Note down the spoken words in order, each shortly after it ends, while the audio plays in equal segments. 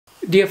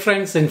Dear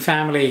friends and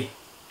family,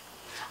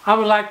 I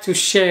would like to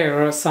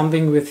share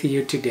something with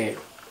you today.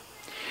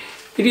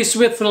 It is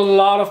with a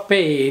lot of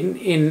pain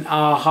in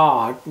our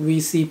heart we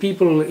see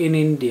people in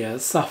India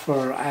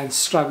suffer and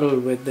struggle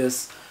with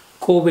this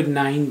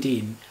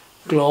COVID-19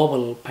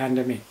 global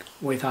pandemic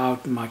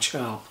without much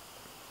help.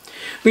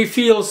 We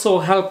feel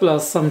so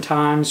helpless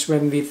sometimes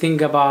when we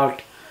think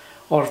about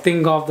or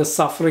think of the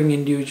suffering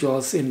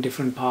individuals in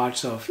different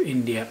parts of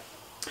India.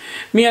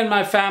 Me and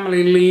my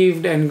family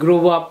lived and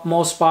grew up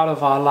most part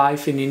of our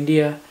life in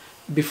India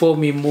before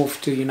we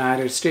moved to the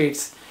United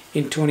States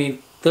in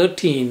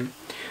 2013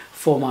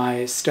 for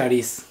my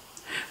studies.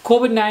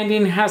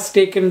 COVID-19 has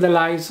taken the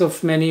lives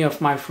of many of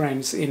my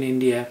friends in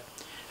India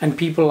and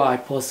people I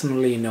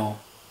personally know,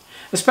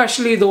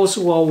 especially those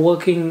who are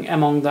working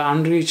among the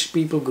unreached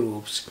people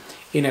groups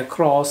in a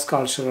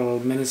cross-cultural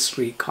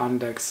ministry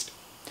context.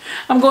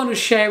 I'm going to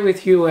share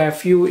with you a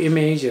few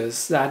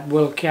images that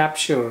will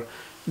capture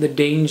the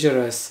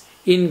dangerous,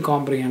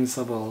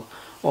 incomprehensible,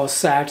 or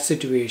sad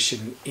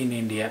situation in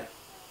India.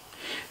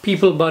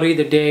 People bury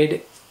the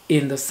dead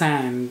in the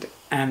sand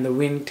and the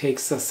wind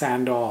takes the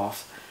sand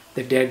off.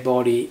 The dead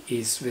body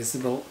is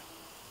visible.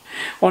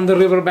 On the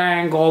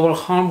riverbank, over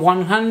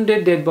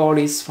 100 dead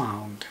bodies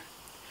found,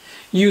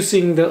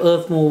 using the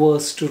earth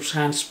movers to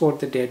transport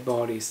the dead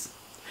bodies.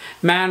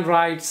 Man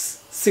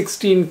rides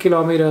 16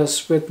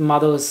 kilometers with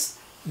mother's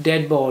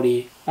dead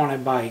body on a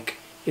bike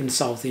in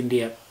South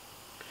India.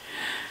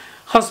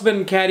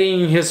 Husband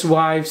carrying his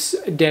wife's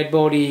dead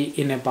body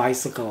in a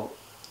bicycle.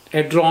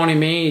 A drawn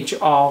image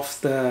of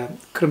the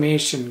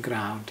cremation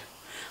ground.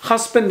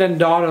 Husband and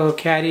daughter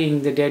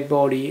carrying the dead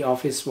body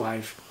of his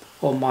wife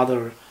or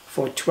mother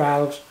for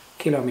 12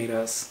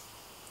 kilometers.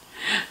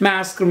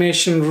 Mass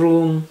cremation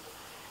room,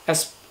 a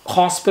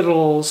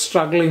hospital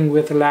struggling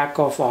with lack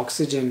of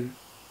oxygen.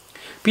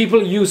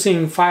 People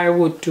using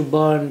firewood to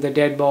burn the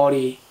dead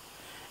body.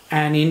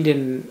 An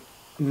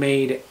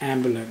Indian-made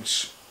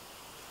ambulance.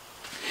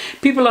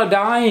 People are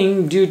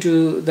dying due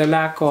to the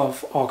lack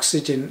of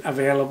oxygen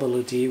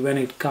availability when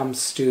in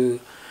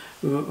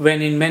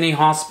many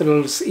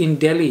hospitals in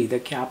Delhi, the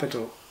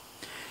capital.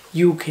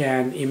 You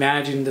can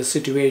imagine the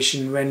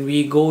situation when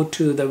we go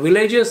to the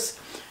villages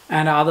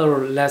and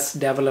other less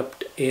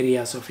developed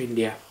areas of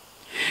India.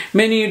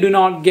 Many do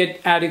not get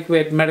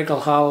adequate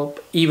medical help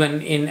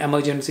even in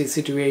emergency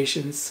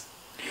situations.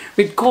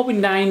 With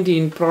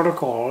COVID-19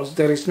 protocols,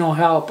 there is no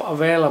help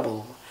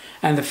available,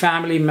 and the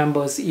family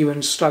members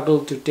even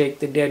struggle to take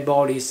the dead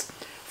bodies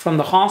from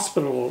the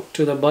hospital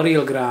to the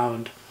burial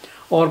ground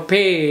or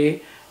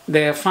pay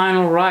their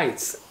final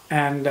rites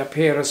and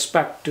pay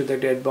respect to the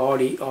dead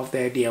body of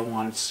their dear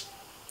ones.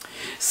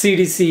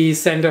 CDC,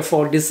 Center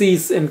for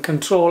Disease and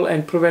Control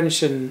and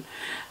Prevention,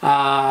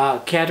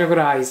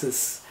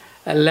 categorizes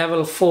a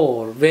level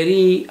 4,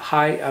 very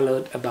high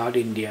alert about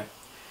India,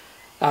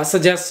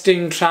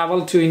 suggesting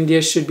travel to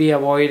India should be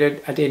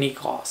avoided at any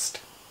cost.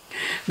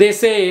 They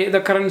say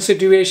the current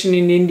situation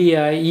in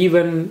India,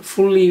 even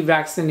fully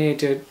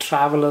vaccinated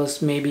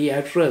travelers may be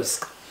at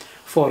risk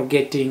for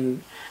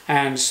getting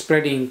and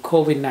spreading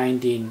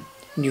COVID-19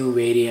 new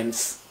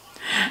variants.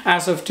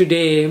 As of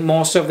today,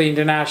 most of the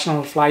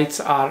international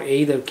flights are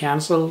either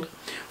cancelled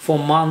for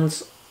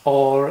months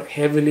or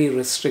heavily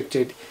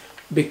restricted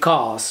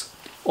because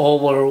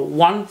over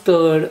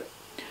 1/3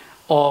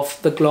 of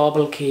the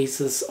global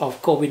cases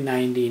of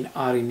COVID-19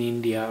 are in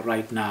India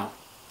right now.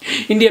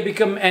 India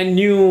became a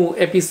new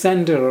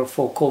epicenter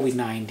for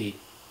COVID-19.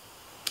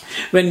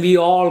 When we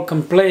all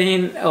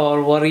complain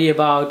or worry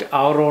about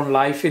our own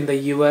life in the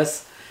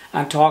US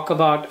and talk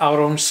about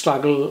our own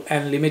struggle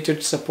and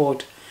limited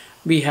support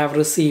we have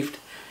received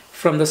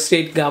from the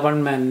state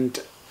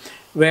government,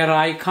 where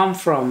I come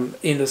from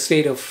in the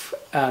state of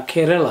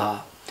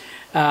Kerala,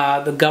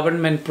 the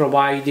government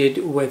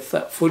provided with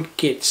food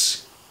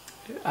kits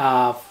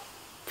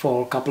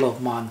for a couple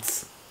of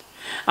months.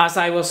 As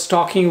I was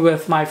talking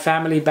with my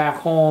family back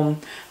home,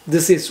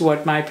 this is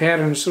what my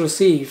parents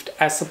received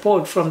as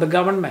support from the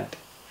government.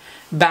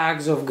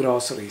 Bags of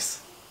groceries.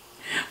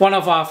 One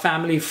of our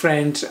family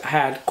friends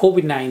had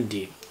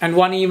COVID-19, and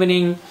one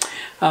evening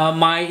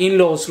my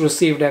in-laws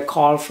received a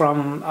call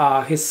from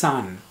his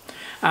son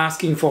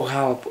asking for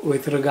help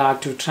with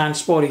regard to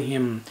transporting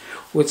him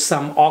with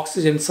some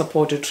oxygen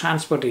supported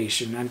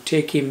transportation and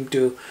take him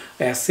to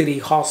a city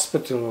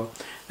hospital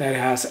that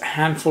has a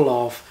handful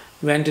of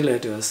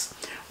ventilators,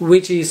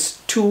 which is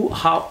 2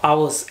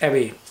 hours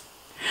away.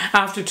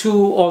 After 2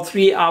 or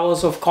 3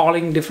 hours of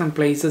calling different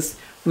places,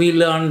 we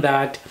learned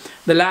that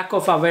the lack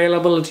of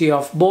availability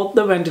of both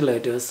the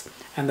ventilators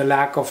and the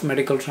lack of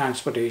medical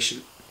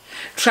transportation.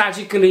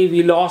 Tragically,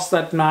 we lost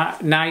that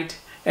night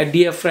a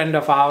dear friend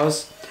of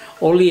ours,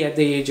 only at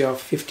the age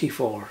of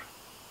 54.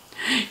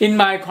 In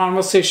my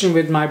conversation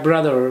with my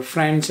brother,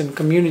 friends and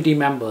community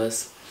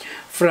members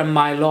from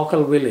my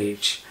local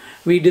village,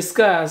 we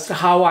discussed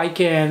how I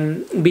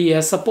can be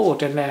a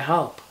support and a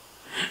help.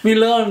 We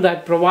learned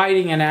that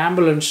providing an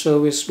ambulance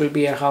service will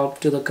be a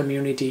help to the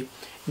community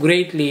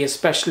greatly,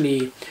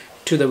 especially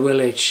to the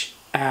village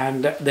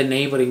and the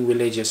neighboring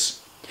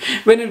villages.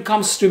 When it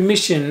comes to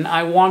mission,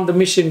 I want the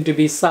mission to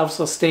be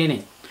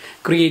self-sustaining,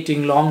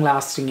 creating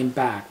long-lasting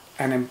impact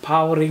and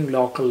empowering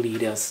local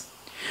leaders.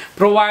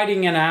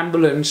 Providing an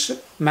ambulance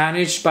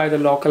managed by the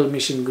local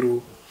mission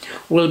group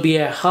will be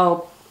a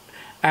help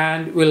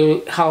and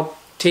will help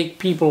take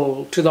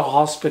people to the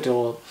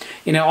hospital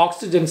in an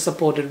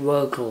oxygen-supported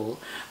vehicle,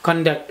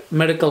 conduct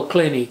medical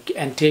clinic,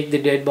 and take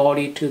the dead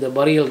body to the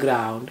burial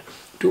ground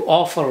to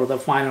offer the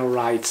final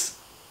rites.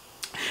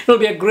 It will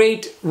be a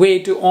great way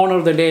to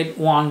honor the dead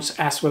ones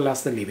as well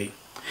as the living.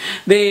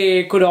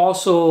 They could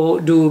also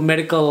do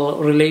medical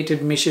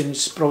related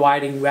missions,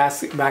 providing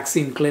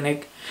vaccine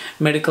clinic,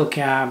 medical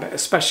camp,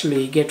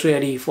 especially get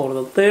ready for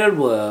the third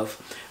wave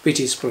which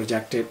is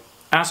projected.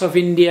 As of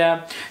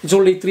India, it's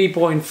only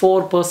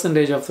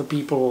 3.4% of the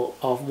people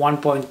of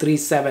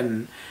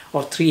 1.37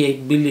 or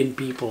 38 billion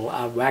people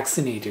are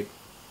vaccinated.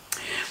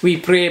 We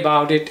pray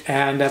about it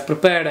and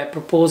prepared a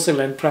proposal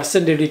and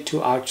presented it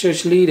to our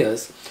church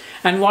leaders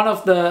and one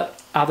of the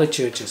other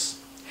churches.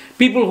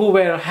 People who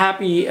were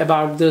happy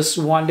about this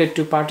wanted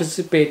to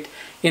participate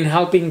in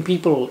helping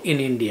people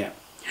in India.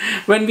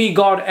 When we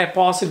got a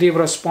positive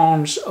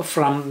response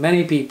from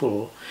many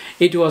people,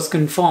 it was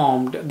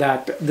confirmed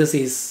that this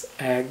is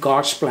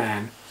God's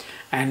plan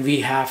and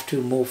we have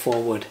to move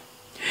forward.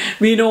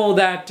 We know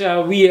that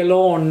we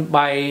alone,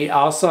 by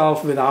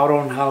ourselves, with our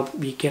own help,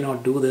 we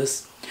cannot do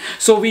this.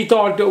 So we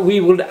thought we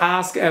would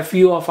ask a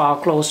few of our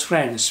close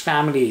friends,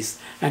 families,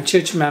 and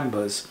church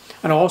members,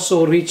 and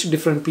also reach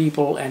different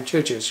people and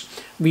churches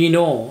we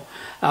know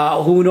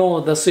who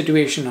know the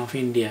situation of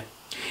India.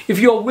 If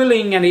you are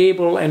willing and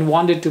able and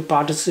wanted to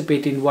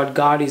participate in what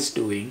God is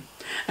doing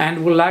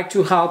and would like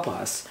to help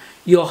us,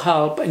 your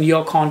help and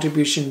your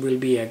contribution will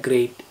be a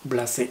great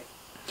blessing.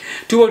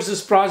 Towards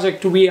this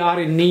project, we are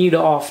in need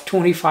of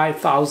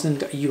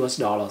 $25,000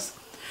 US.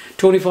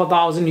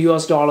 $24,000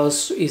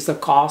 US is the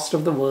cost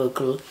of the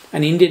vehicle,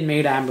 an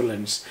Indian-made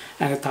ambulance,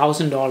 and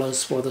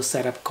 $1,000 for the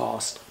setup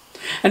cost.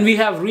 And we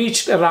have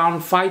reached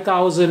around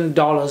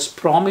 $5,000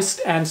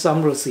 promised and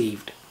some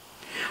received.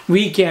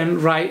 You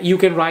can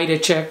write a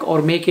check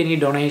or make any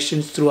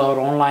donations through our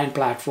online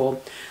platform,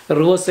 the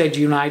Riverside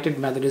United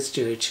Methodist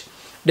Church,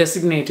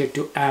 designated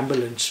to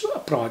Ambulance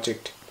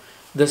Project.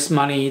 This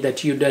money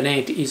that you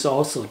donate is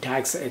also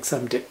tax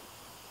exempted.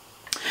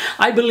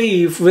 I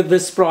believe with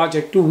this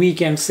project we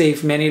can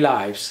save many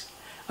lives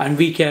and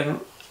we can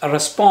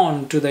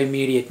respond to the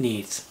immediate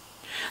needs.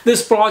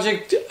 This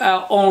project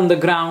on the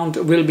ground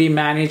will be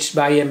managed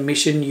by a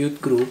mission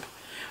youth group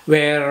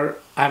where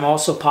I'm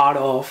also part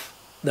of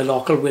the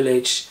local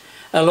village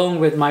along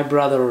with my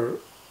brother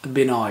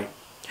Binoy.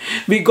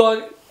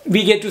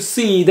 We get to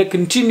see the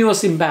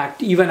continuous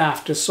impact even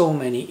after so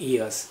many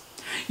years.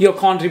 Your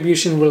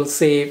contribution will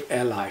save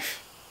a life.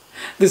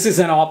 This is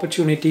an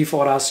opportunity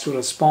for us to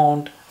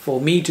respond, for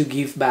me to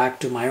give back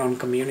to my own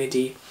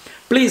community.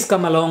 Please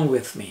come along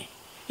with me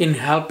in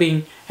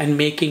helping and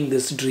making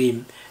this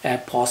dream a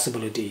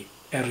possibility,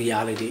 a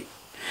reality.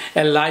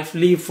 A life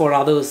lived for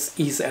others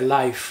is a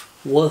life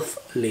worth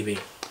living.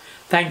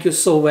 Thank you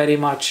so very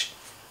much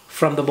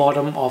from the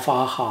bottom of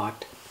our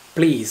heart.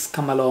 Please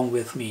come along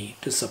with me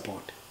to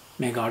support.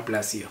 May God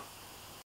bless you.